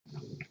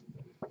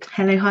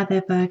Hello, hi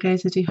there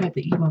Virgos, I do hope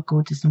that you are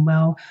gorgeous and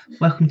well.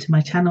 Welcome to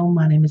my channel.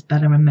 My name is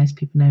Bella and most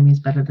people know me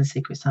as Bella the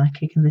Secret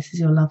Psychic, and this is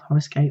your love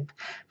horoscope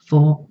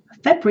for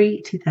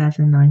February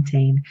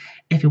 2019.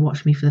 If you're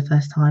watching me for the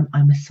first time,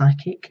 I'm a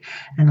psychic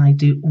and I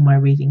do all my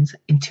readings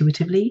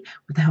intuitively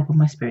with the help of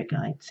my spirit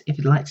guides. If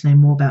you'd like to know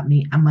more about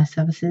me and my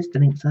services, the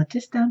links are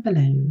just down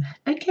below.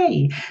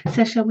 Okay,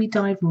 so shall we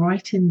dive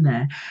right in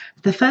there?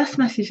 The first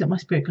message that my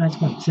spirit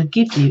guides want to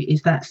give you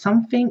is that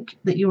something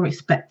that you're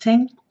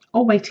expecting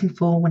or waiting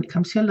for when it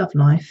comes to your love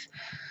life.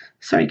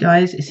 Sorry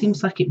guys, it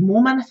seems like it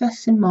more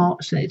manifests in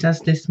March than it does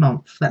this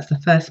month. That's the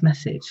first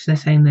message. They're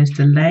saying there's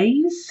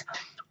delays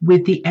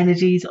with the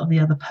energies of the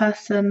other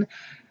person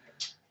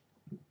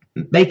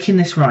making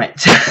this right.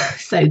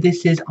 So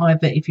this is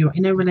either if you're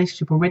in a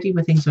relationship already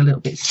where things are a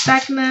little bit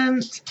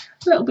stagnant,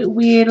 a little bit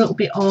weird, a little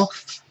bit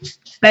off.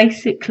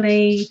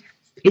 Basically,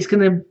 it's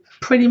going to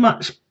pretty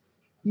much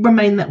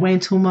remain that way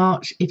until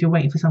March. If you're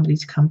waiting for somebody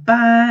to come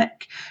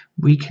back,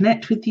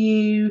 reconnect with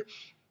you,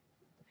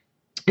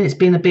 and it's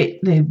been a bit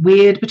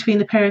weird between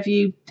the pair of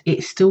you,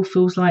 it still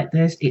feels like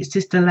it's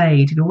just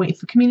delayed. If you're waiting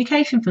for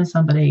communication from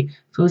somebody,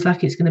 it feels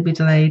like it's going to be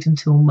delayed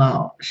until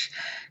March.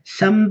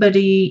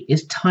 Somebody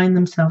is tying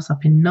themselves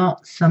up in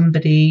knots.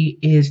 Somebody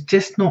is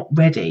just not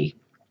ready.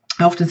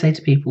 I often say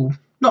to people,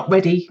 not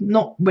ready,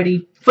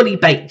 fully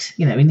baked,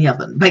 in the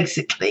oven,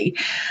 basically.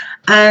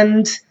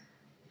 And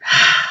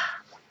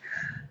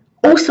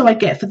also, I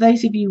get for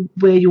those of you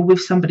where you're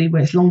with somebody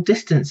where it's long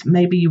distance,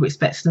 maybe you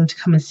expect them to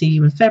come and see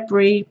you in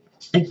February.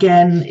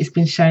 Again, it's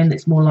been shown that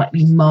it's more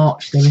likely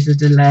March. There is a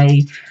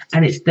delay,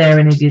 and it's their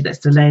energy that's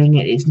delaying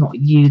it. It's not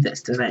you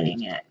that's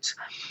delaying it.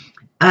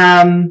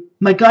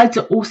 My guides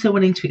are also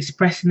wanting to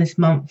express in this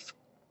month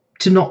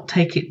to not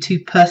take it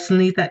too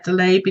personally, that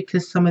delay,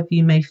 because some of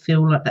you may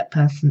feel like that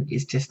person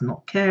is just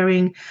not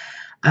caring,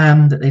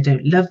 that they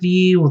don't love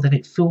you, or they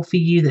don't feel for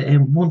you, that they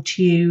don't want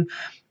you.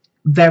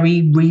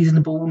 Very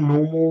reasonable,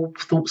 normal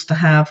thoughts to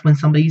have when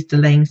somebody's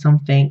delaying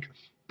something,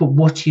 but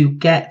what you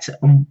get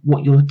and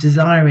what you're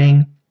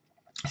desiring,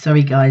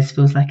 sorry guys,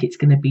 feels like it's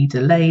going to be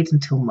delayed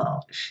until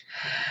March.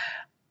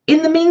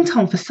 In the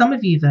meantime, for some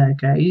of you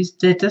Virgos,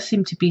 there does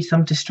seem to be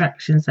some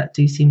distractions that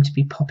do seem to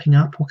be popping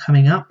up or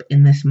coming up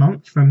in this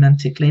month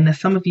romantically. Now,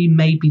 some of you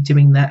may be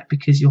doing that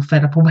because you're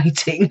fed up of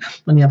waiting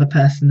on the other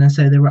person, and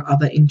so there are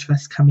other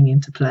interests coming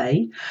into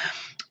play,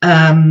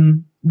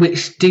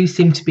 which do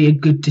seem to be a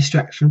good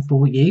distraction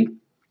for you.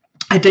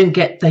 I don't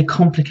get they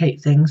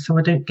complicate things, so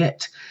I don't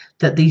get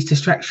that these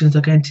distractions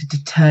are going to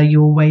deter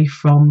you away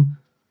from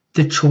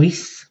the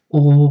choice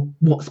or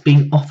what's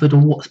being offered or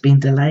what's being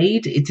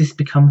delayed. It just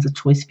becomes a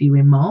choice for you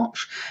in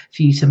March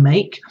for you to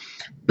make.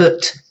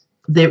 But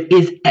there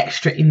is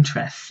extra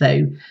interest.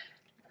 So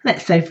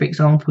let's say, for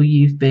example,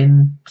 you've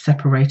been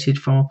separated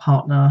from a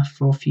partner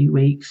for a few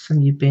weeks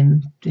and you've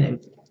been,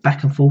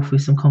 back and forth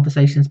with some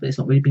conversations, but it's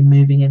not really been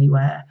moving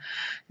anywhere.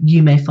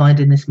 You may find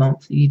in this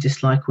month that you're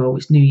just like, well,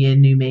 it's new year,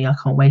 new me, I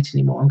can't wait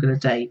anymore, I'm going to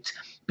date,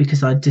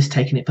 because I've just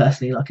taken it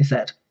personally, like I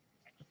said.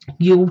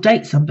 You'll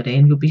date somebody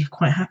and you'll be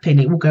quite happy and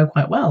it will go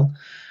quite well.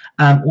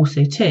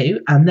 Also too,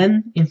 and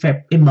then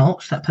in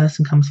March that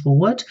person comes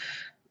forward,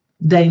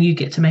 then you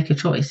get to make a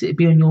choice. It'd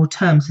be on your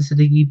terms instead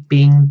of you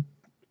being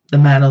the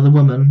man or the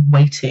woman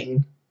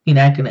waiting in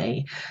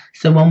agony.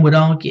 So one would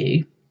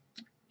argue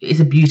it's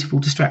a beautiful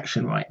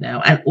distraction right now,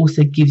 and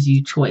also gives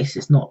you choice.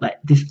 It's not like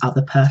this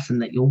other person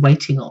that you're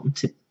waiting on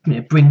to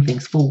bring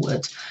things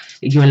forward.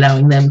 You're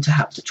allowing them to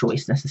have the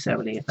choice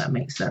necessarily, if that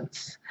makes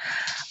sense.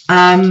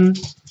 I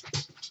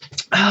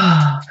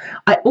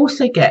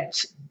also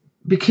get,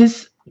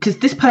 because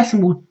this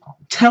person will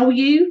tell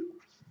you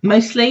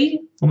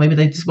mostly, or maybe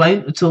they just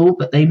won't at all,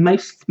 but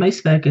most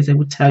Virgos, they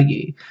will tell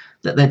you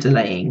that they're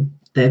delaying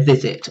their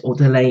visit or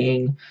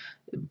delaying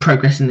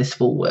progressing this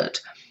forward.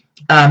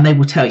 They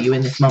will tell you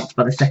in this month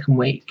by the second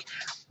week.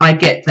 I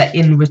get that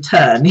in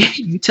return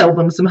you tell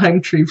them some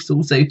home truths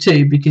also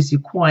too, because you're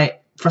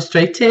quite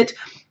frustrated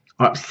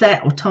or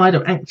upset or tired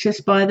or anxious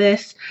by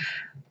this.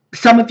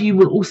 Some of you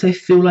will also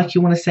feel like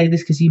you want to say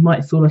this because you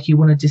might feel like you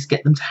want to just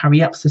get them to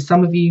hurry up. So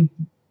some of you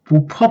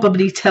will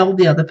probably tell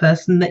the other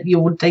person that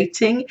you're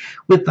dating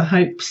with the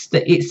hopes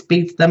that it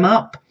speeds them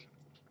up.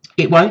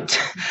 It won't.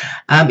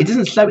 It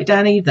doesn't slow it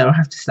down either, I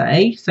have to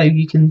say. So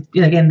you can,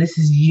 again, this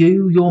is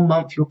you, your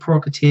month, your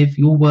prerogative,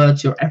 your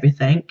words, your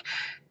everything.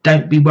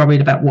 Don't be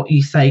worried about what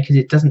you say, because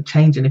it doesn't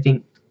change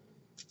anything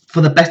for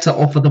the better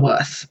or for the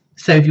worse.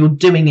 So if you're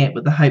doing it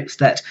with the hopes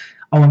that,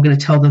 oh, I'm going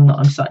to tell them that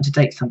I'm starting to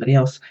date somebody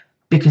else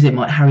because it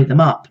might hurry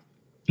them up,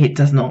 it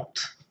does not.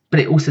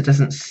 But it also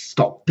doesn't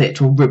stop it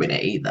or ruin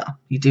it either.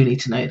 You do need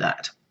to know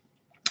that.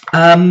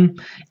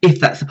 If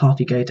that's the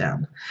path you go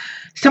down.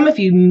 Some of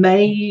you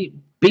may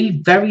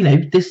be very,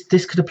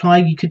 this could apply.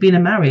 You could be in a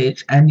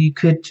marriage and you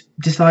could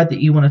decide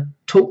that you want to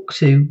talk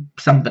to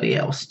somebody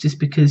else just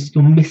because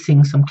you're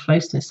missing some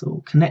closeness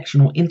or connection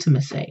or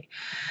intimacy.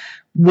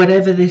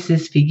 Whatever this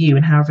is for you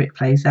and however it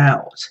plays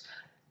out,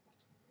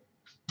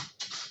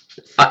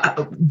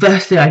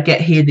 firstly, I get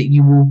here that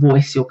you will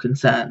voice your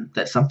concern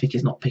that something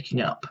is not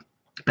picking up.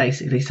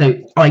 basically. So,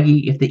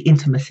 i.e., if the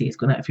intimacy has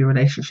gone out of your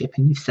relationship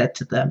and you've said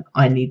to them,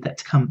 I need that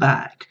to come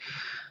back,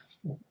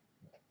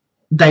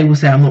 they will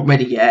say, I'm not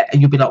ready yet.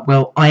 And you'll be like,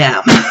 well, I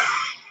am.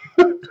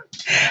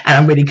 And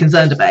I'm really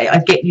concerned about it. I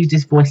get you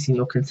just voicing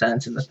your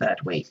concerns in the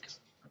 3rd week.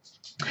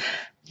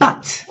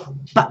 But,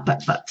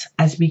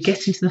 as we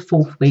get into the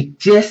 4th week,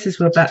 just as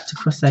we're about to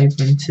cross over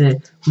into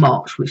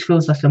March, which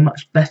feels like a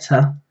much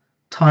better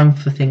time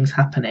for things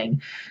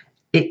happening,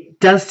 it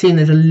does seem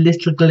there's a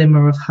little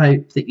glimmer of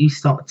hope that you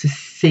start to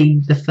see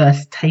the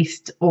first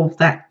taste of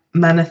that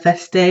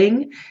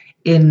manifesting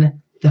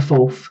in the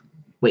 4th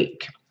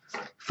week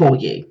for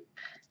you.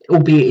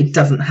 Albeit it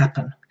doesn't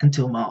happen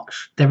until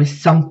March. There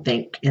is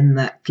something in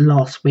that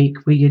last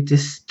week where you're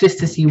just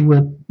as you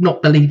were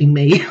not believing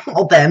me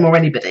or them or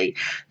anybody,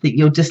 that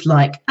you're just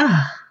like,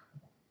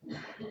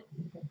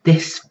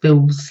 this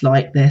feels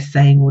like they're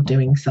saying or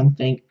doing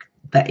something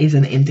that is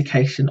an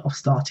indication of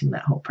starting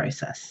that whole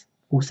process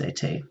also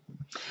too.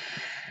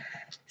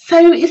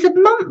 So it's a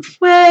month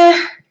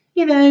where,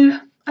 you know,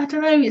 I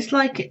don't know, it's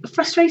like a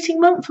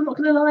frustrating month, I'm not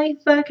going to lie,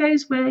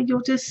 Virgos, where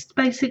you're just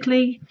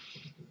basically,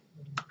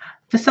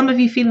 for some of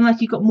you, feeling like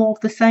you've got more of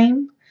the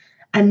same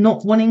and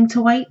not wanting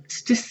to wait,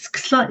 just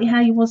slightly how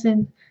you was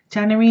in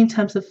January in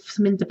terms of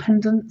some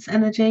independence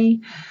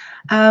energy.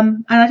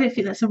 And I don't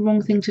think that's a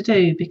wrong thing to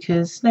do,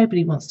 because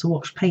nobody wants to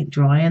watch paint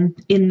dry. And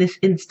in this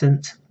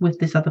instant with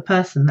this other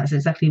person, that's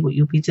exactly what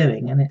you'll be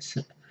doing. And it's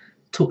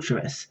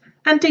torturous.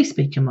 And do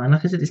speak your mind.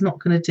 Like I said, it's not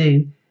going to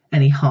do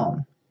any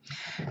harm.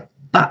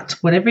 But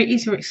whatever it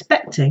is you're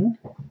expecting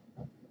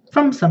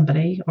from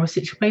somebody or a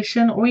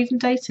situation or even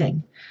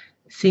dating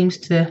seems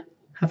to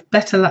have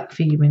better luck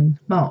for you in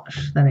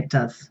March than it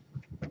does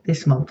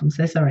this month. I'm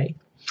so sorry.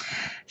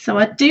 So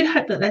I do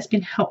hope that that's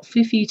been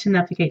helpful for you to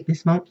navigate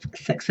this month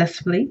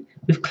successfully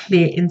with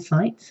clear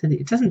insight so that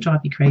it doesn't drive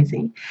you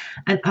crazy.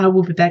 And I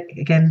will be back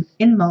again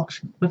in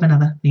March with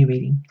another new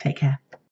reading. Take care.